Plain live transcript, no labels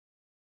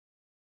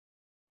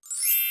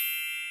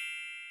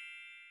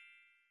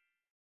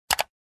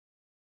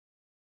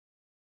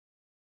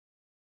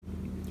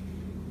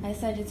Hi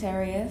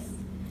Sagittarius,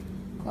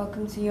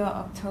 welcome to your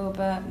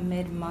October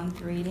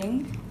mid-month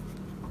reading.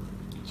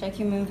 Check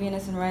your moon,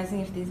 Venus and rising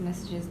if these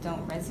messages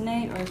don't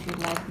resonate or if you'd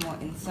like more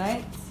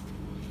insights.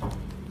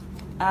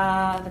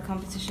 The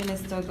competition is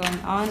still going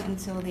on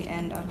until the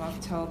end of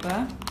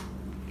October.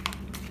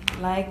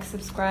 Like,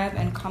 subscribe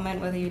and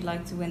comment whether you'd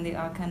like to win the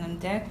ARCANUM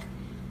deck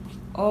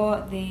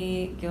or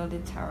the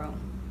Gilded Tarot.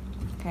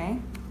 Okay?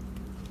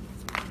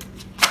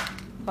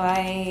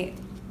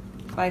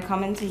 By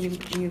commenting,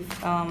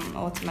 you've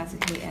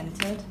automatically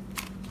entered.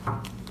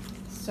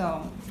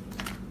 So,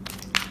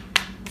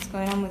 what's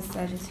going on with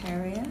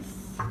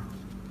Sagittarius?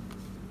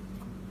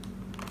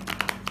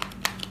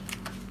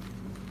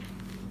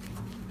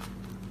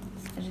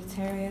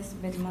 Sagittarius,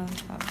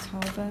 mid-month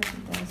October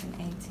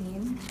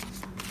 2018.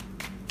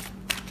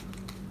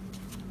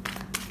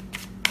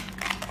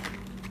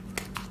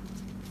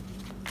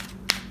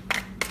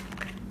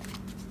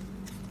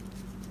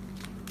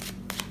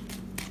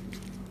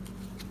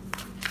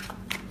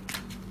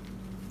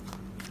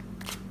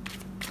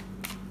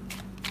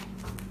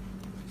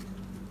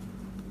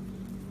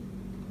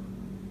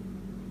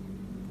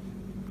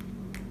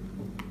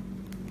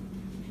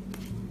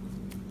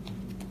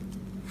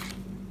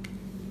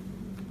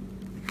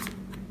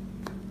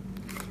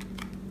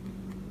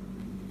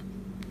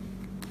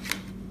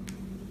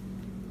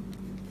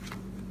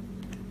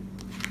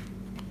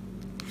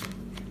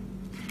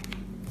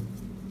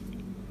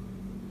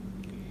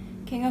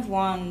 King of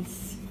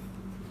Wands,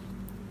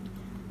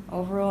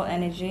 overall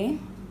energy,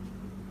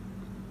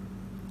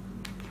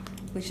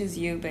 which is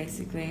you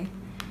basically,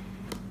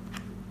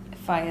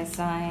 fire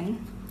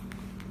sign.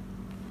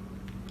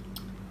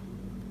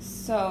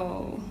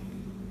 So,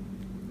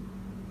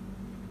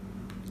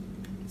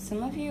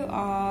 some of you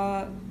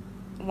are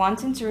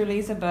wanting to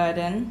release a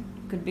burden,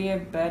 could be a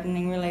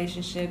burdening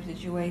relationship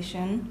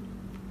situation.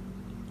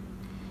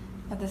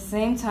 At the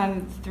same time,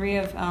 the Three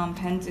of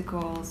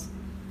Pentacles,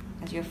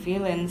 as you're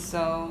feeling,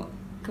 so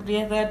could be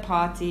a third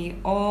party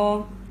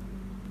or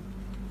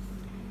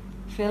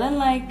feeling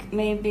like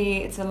maybe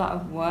it's a lot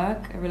of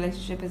work, a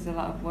relationship is a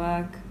lot of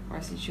work or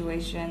a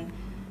situation,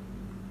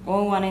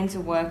 or wanting to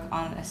work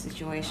on a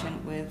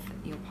situation with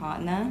your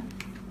partner.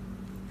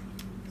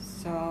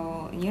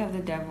 So you have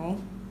the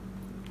Devil,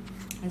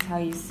 that's how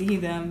you see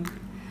them.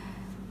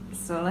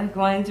 So like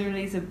wanting to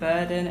release a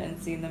burden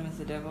and seeing them as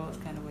the devil is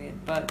kind of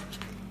weird, but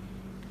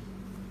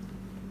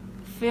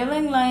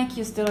feeling like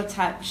you're still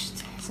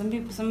attached. Some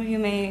of you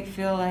may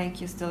feel like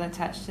you're still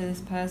attached to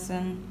this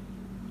person.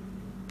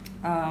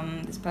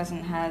 This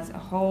person has a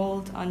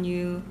hold on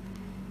you,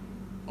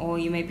 or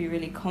you may be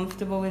really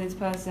comfortable with this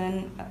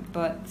person,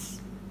 but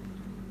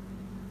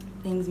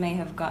things may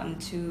have gotten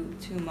too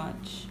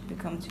much,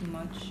 become too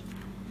much.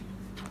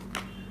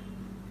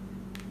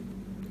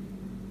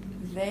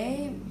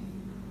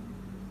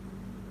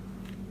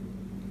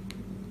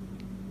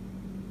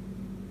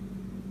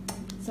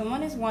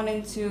 Someone is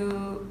wanting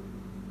to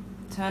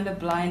turn a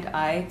blind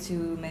eye to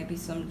maybe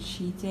some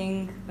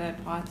cheating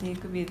third party.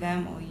 It could be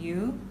them or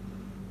you.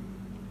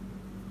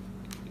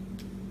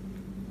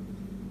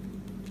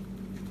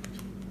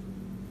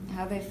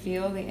 How they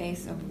feel, the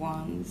Ace of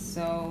Wands.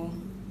 So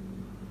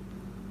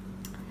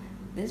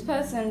this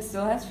person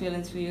still has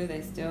feelings for you.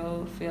 They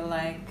still feel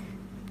like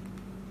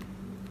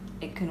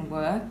it can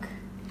work.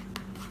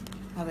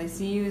 How they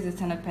see you is the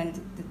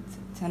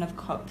Ten of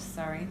Cups,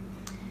 sorry.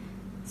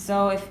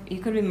 So if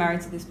you could be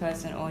married to this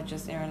person or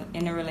just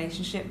in a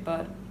relationship,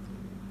 but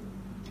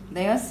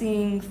they are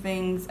seeing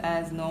things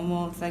as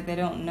normal. It's like they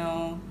don't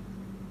know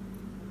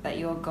that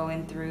you're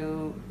going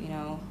through, you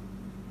know,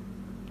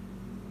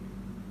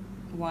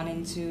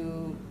 wanting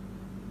to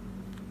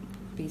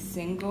be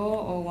single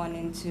or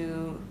wanting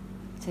to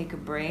take a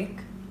break.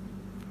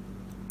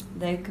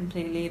 They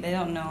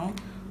don't know,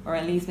 or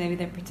at least maybe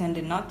they're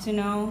pretending not to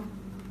know.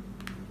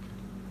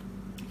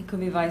 It could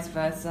be vice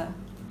versa,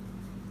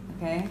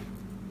 okay?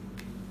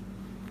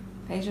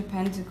 Page of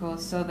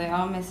Pentacles, so there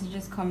are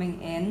messages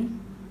coming in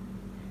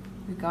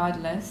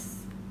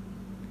regardless.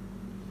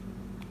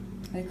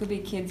 There could be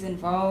kids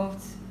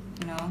involved,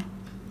 you know,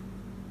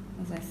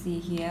 as I see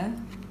here.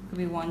 Could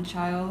be one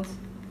child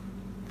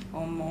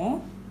or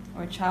more,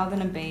 or a child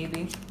and a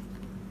baby.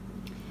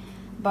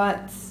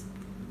 But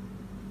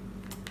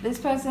this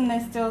person, they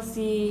still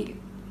see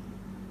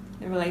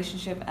the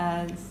relationship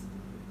as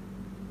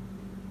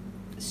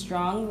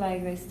strong,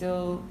 like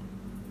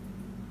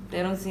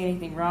they don't see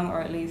anything wrong,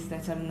 or at least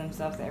they're telling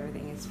themselves that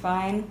everything is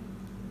fine.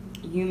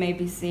 You may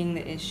be seeing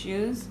the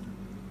issues.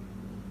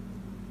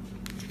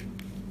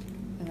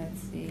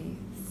 Let's see,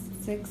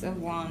 Six of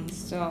Wands.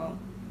 So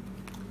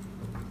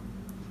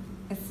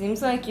it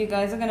seems like you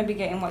guys are going to be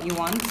getting what you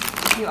want.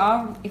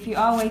 If you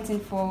are waiting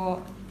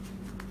for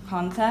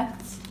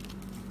contact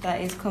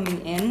that is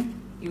coming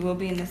in, you will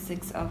be in the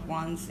Six of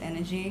Wands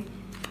energy.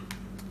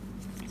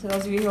 So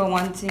those of you who are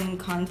wanting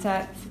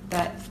contact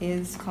that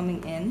is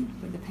coming in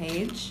with the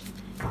page.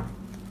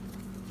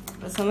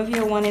 But some of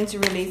you are wanting to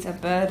release a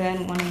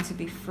burden, wanting to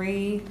be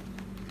free.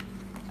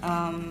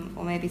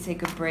 or maybe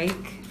take a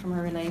break from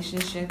a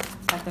relationship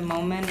at the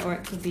moment, or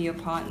it could be your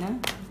partner.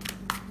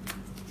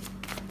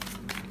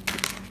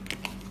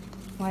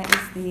 Why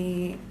is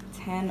the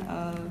 10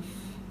 of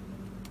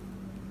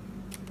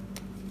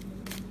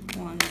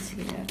Wands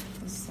here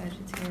for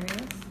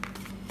Sagittarius?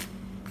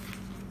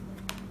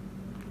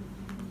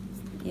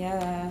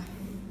 Yeah.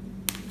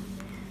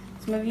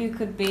 Some of you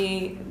could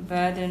be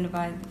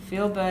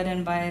feel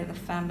burdened by the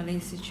family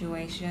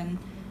situation.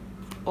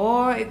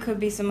 Or it could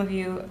be some of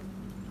you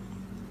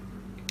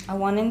are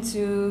wanting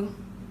to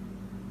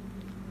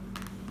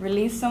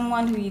release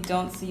someone who you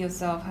don't see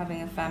yourself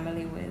having a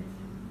family with.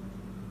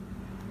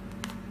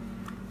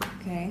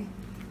 Okay.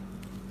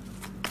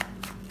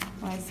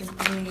 Why is the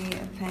 3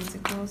 of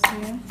Pentacles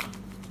here?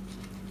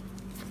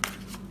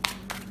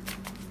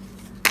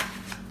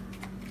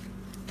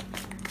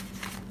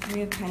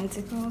 Three of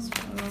Pentacles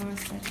for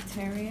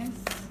Sagittarius.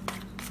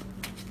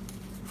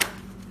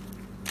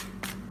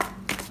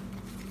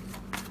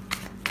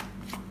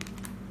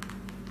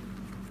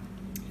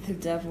 The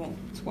Devil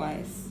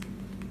twice.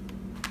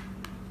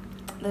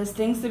 There's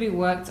things to be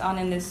worked on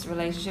in this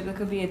relationship. There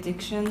could be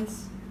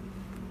addictions.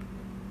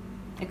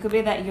 It could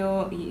be that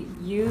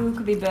you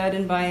could be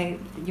burdened by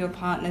your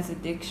partner's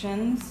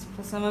addictions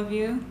for some of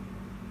you.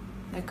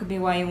 That could be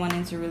why you're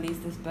wanting to release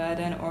this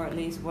burden, or at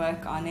least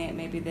work on it.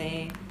 Maybe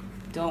they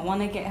don't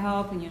want to get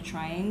help and you're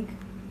trying.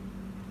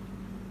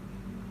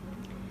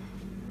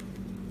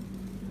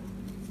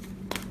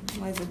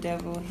 Why is the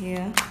Devil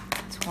here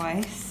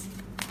twice?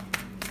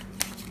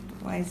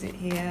 Why is it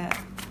here?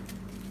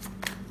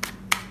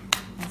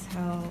 That's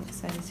how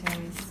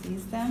Sagittarius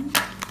sees them.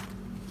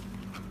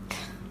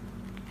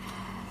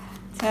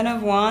 10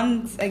 of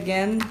Wands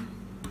again.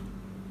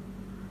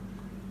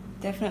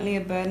 Definitely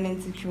a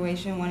burdening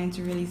situation, wanting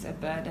to release a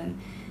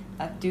burden.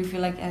 I do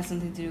feel like it has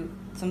something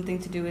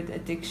to do with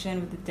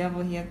addiction, with the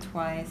Devil here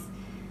twice,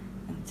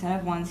 and 10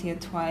 of Wands here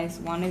twice.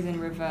 One is in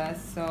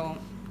reverse, so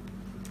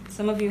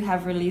some of you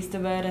have released a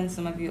burden,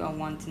 some of you are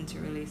wanting to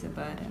release a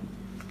burden.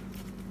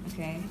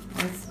 Okay,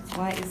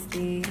 why is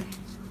the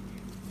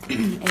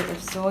 8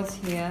 of Swords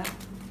here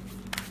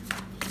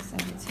for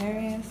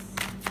Sagittarius?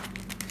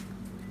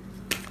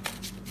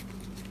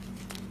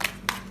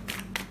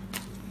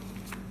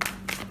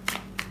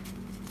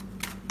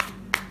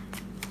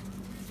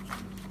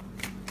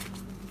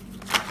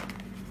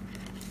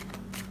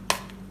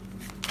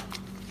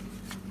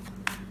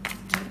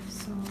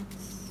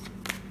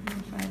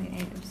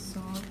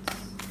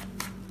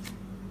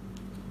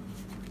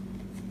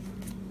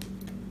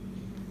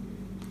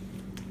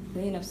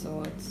 Queen of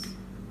Swords.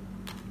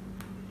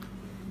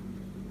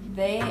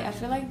 I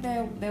feel like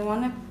they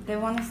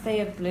wanna stay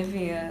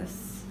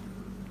oblivious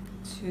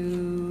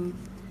to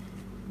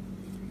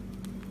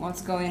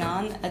what's going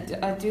on.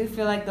 I do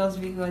feel like those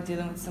of you who are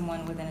dealing with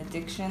someone with an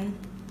addiction,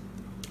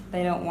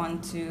 they don't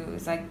want to.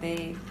 It's like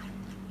they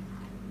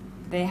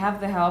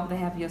have the help, they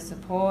have your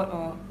support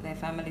or their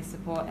family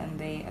support, and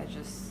they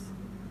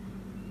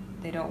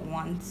don't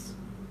want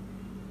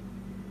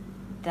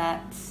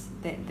that.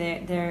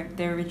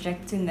 They're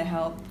rejecting the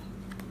help.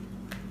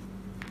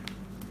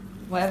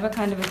 Whatever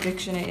kind of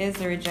addiction it is,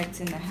 they're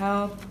rejecting the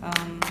help.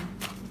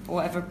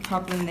 Whatever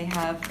problem they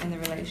have in the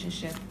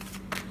relationship,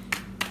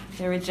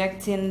 they're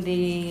rejecting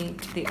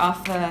the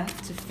offer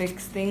to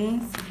fix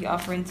things. If you're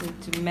offering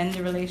to mend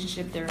the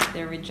relationship,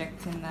 they're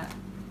rejecting that.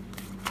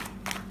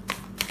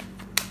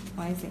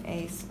 Why is the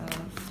Ace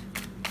of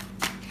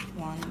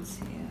Wands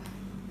here?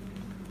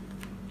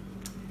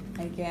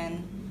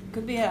 Again,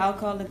 could be an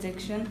alcohol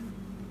addiction.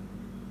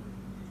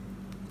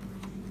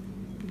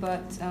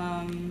 But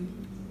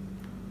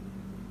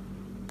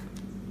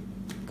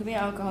could be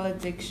alcohol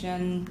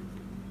addiction.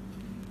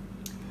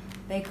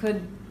 They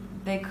could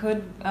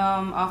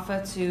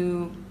offer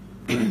to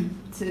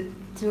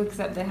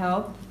accept the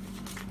help,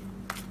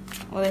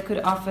 or they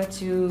could offer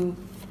to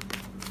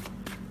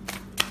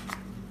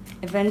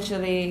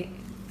eventually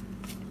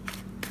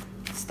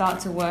start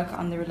to work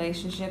on the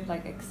relationship,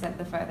 like accept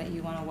the fact that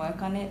you want to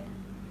work on it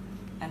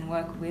and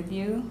work with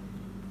you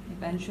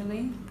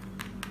eventually.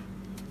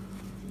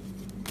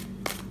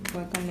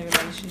 Work on the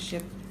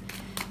relationship.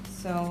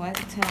 So what's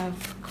the 10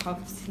 of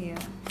Cups here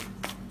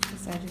for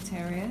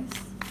Sagittarius?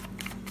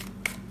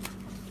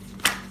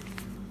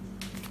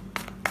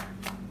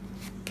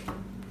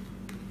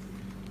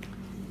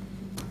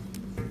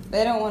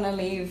 They don't want to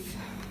leave.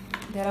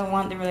 They don't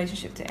want the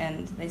relationship to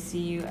end. They see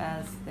you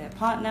as their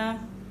partner.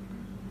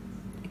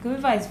 It could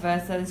be vice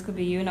versa. This could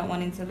be you not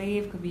wanting to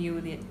leave. Could be you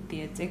with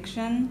the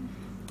addiction.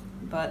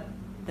 But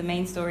the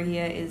main story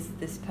here is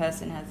this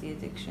person has the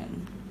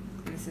addiction.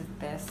 This is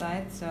their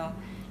side. So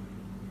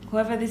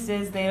whoever this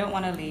is, they don't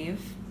want to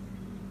leave.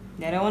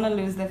 They don't want to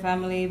lose their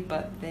family,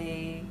 but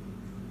they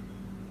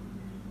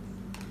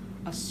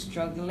are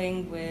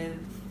struggling with...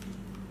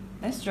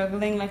 They're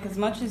struggling, like as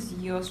much as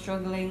you're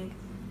struggling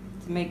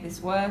to make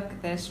this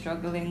work, they're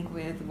struggling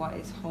with what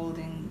is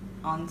holding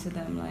on to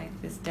them,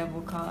 like this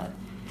Devil card.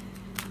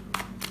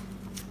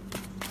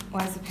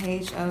 Why is the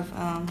Page of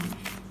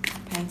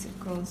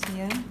Pentacles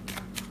here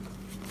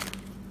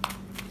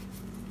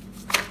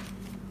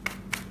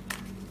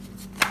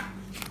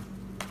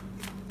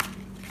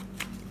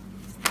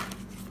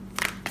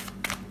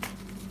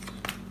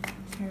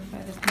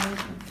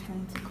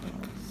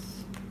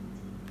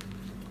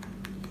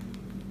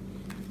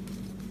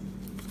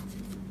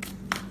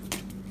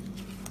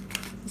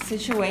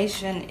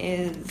situation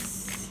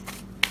is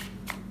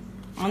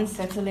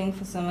unsettling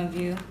for some of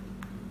you.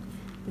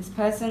 This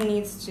person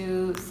needs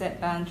to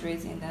set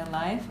boundaries in their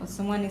life, or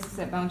someone needs to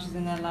set boundaries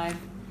in their life,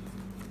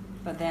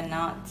 but they're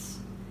not,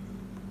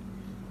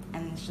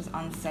 and it's just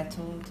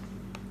unsettled.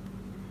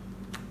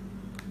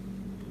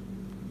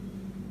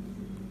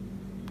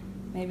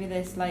 Maybe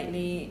they're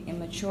slightly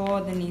immature,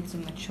 they need to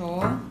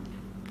mature.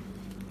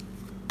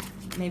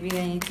 Maybe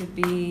they need to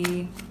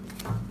be,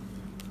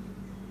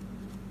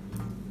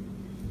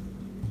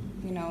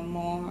 you know,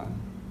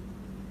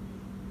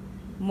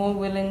 more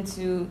willing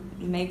to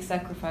make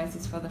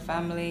sacrifices for the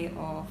family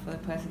or for the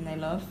person they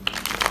love.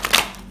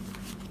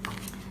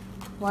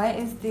 Why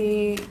is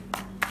the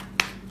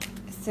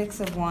Six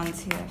of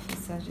Wands here for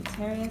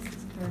Sagittarius?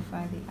 Let's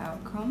clarify the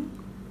outcome.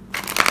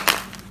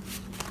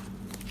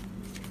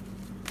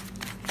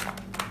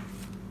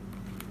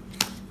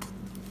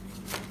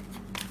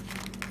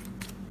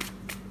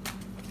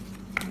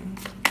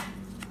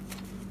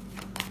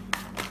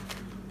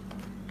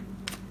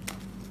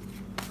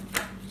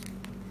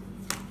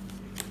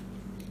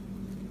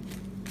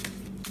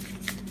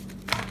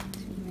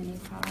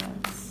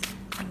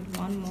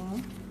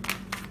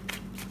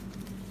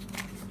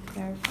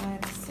 Clarify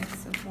the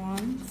Six of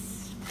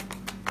Wands.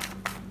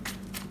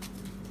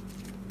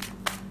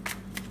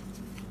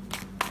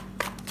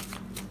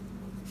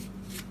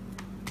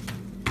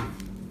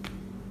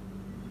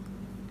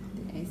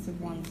 The Ace of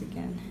Wands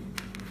again.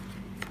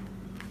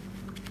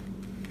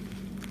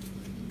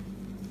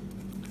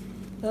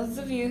 Those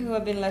of you who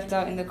have been left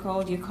out in the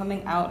cold, you're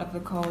coming out of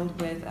the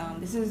cold with,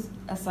 this is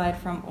aside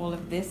from all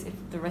of this, if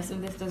the rest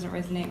of this doesn't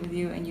resonate with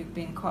you and you've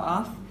been cut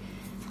off,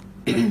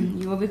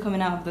 you will be coming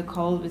out of the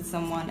cold with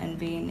someone and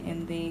being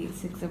in the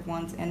Six of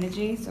Wands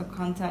energy. So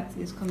contact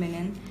is coming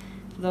in.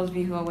 For those of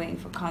you who are waiting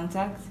for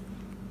contact.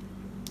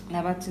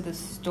 Now back to the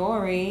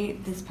story.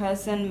 This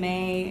person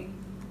may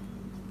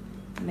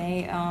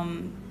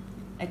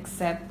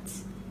accept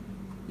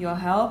your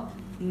help,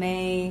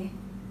 may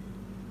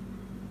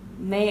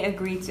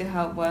agree to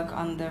help work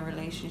on the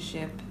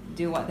relationship,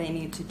 do what they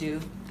need to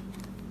do.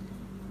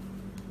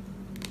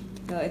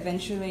 They'll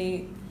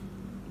eventually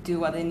do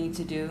what they need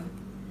to do.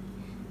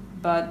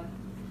 But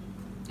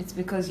it's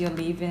because you're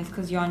leaving, it's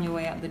because you're on your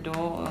way out the door,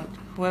 or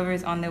whoever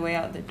is on their way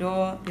out the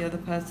door, the other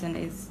person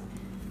is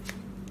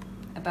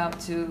about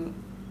to,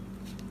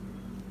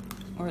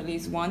 or at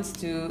least wants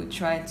to,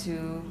 try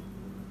to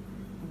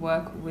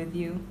work with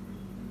you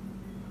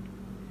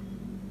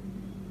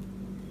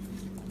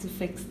to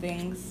fix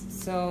things.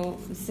 So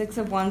the Six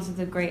of Wands is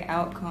a great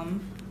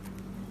outcome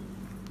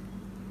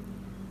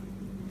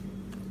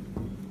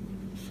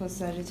for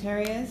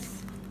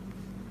Sagittarius.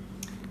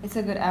 It's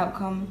a good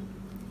outcome.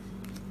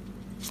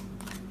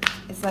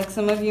 It's like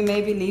some of you may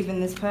be leaving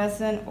this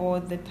person, or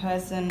the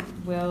person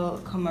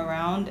will come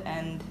around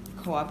and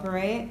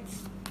cooperate.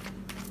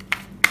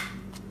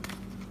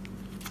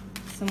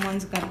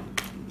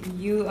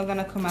 You are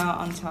gonna come out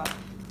on top,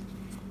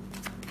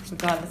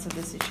 regardless of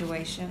the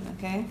situation,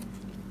 okay?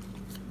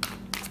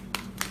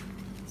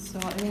 So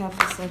what do we have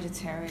for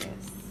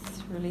Sagittarius?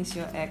 Release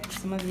your ex.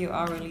 Some of you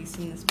are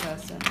releasing this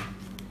person.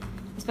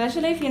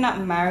 Especially if you're not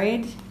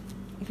married.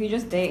 If you're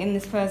just dating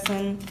this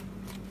person,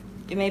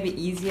 it may be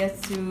easier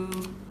to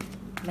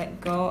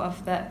let go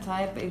of that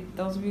type. If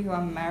those of you who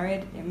are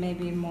married, it may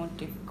be more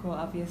difficult,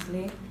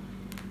 obviously.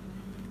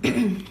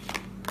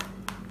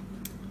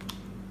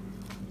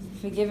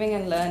 Forgiving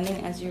and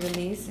learning as you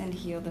release and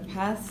heal the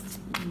past,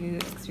 you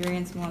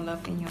experience more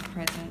love in your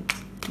present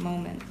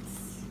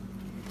moments.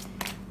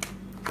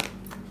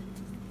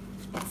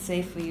 It's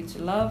safe for you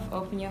to love.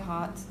 Open your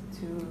heart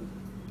to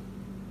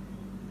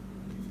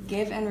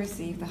give and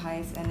receive the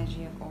highest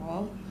energy of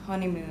all.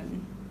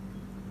 Honeymoon.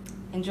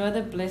 Enjoy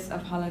the bliss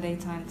of holiday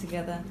time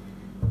together.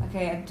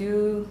 Okay, I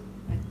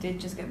did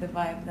just get the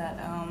vibe that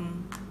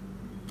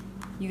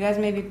you guys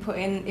may be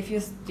putting, if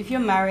you're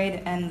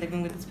married and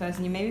living with this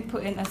person, you may be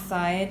putting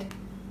aside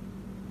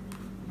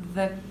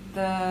the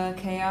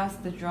chaos,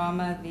 the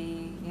drama,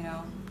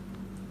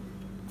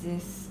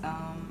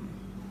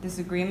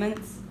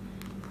 disagreements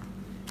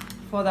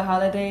for the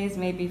holidays,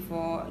 maybe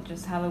for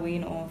just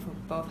Halloween or for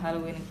both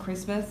Halloween and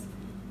Christmas,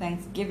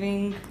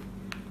 Thanksgiving.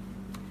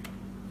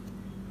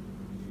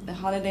 The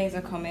holidays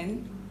are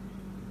coming.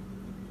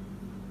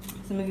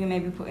 Some of you may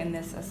be putting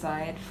this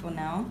aside for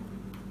now.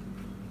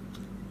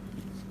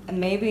 And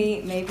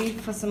maybe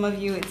for some of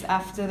you it's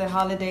after the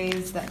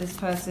holidays that this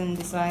person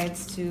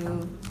decides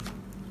to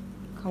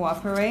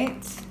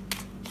cooperate.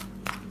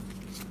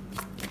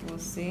 We'll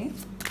see.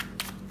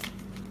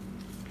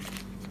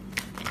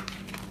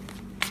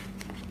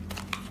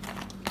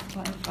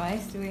 What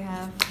advice do we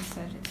have for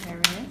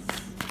Sagittarius?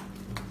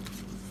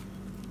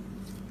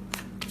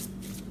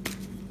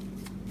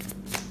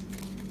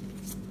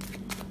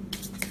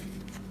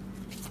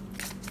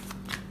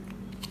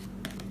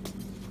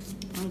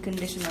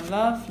 Unconditional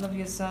love. Love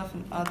yourself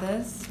and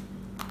others.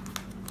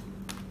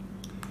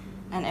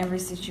 And every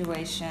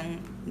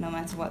situation, no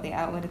matter what the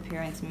outward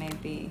appearance may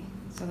be.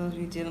 So those of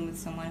you dealing with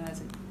someone who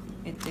has an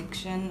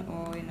addiction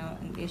or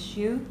an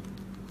issue,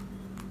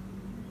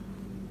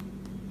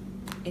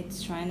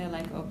 it's trying to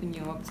like open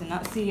you up to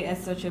not see it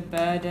as such a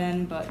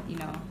burden, but you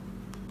know,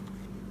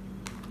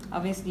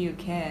 obviously you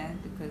care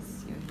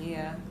because you're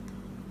here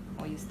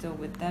or you're still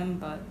with them,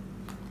 but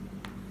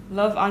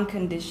love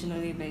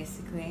unconditionally,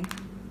 basically.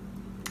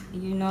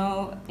 You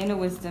know, inner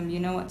wisdom, you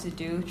know what to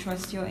do.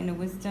 Trust your inner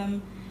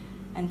wisdom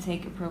and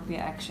take appropriate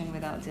action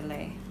without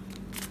delay.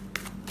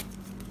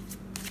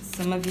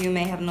 Some of you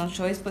may have no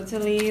choice but to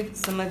leave.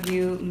 Some of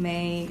you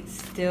may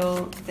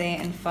still stay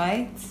and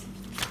fight.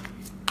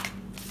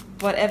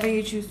 Whatever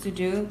you choose to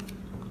do,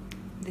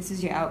 this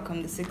is your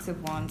outcome, the Six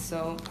of Wands.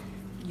 So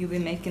you'll be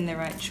making the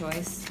right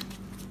choice.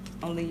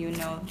 Only you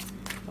know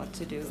what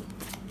to do.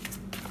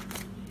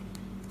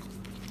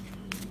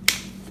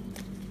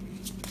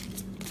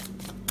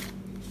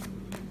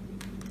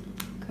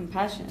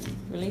 Compassion.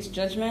 Release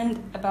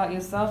judgment about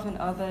yourself and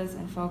others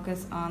and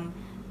focus on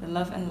the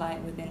love and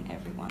light within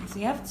everyone. So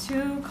you have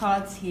two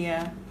cards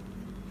here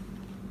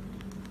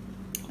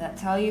that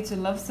tell you to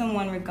love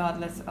someone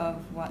regardless of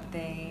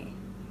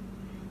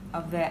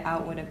of their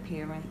outward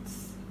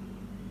appearance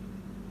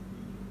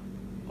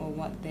or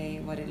what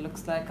it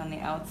looks like on the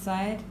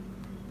outside.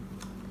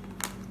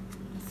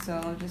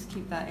 So just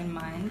keep that in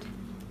mind.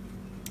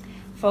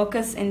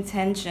 Focus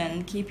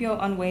intention. Keep your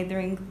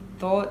unwavering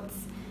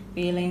thoughts,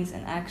 feelings,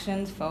 and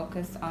actions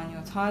focused on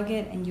your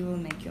target, and you will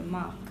make your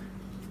mark.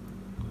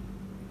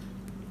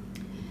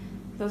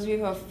 Those of you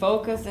who are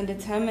focused and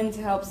determined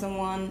to help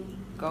someone,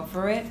 go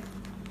for it.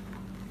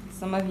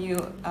 Some of you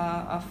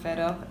are fed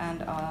up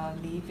and are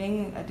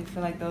leaving. I do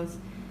feel like those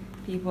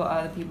people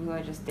are the people who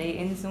are just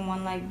dating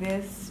someone like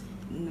this.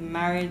 The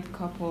married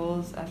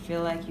couples, I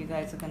feel like you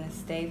guys are going to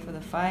stay for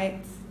the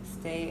fight,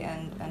 stay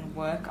and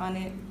work on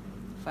it,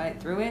 fight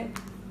through it.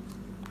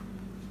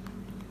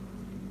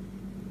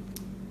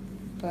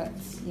 But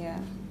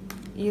yeah,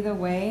 either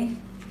way,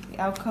 the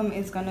outcome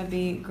is going to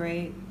be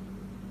great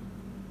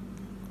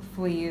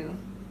for you,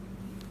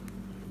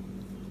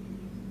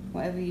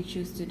 whatever you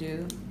choose to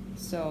do.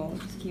 So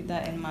just keep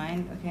that in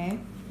mind, okay?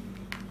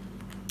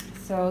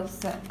 So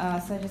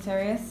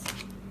Sagittarius,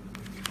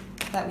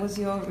 that was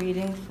your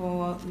reading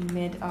for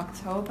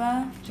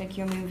mid-October. Check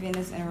your moon,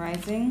 Venus, and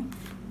rising.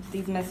 If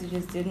these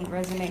messages didn't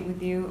resonate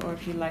with you, or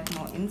if you'd like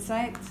more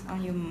insight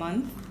on your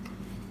month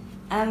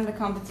and the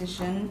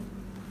competition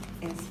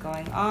is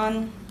going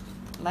on,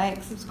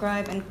 like,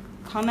 subscribe, and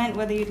comment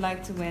whether you'd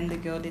like to win the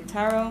Gilded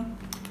Tarot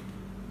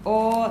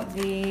or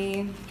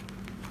the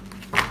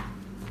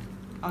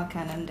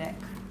ARCANUM deck,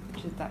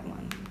 which is that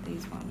one,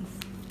 these ones.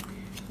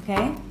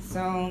 Okay,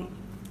 so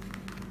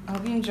I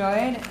hope you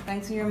enjoyed.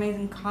 Thanks for your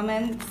amazing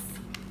comments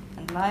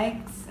and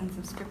likes and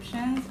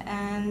subscriptions,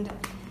 and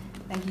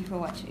thank you for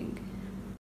watching.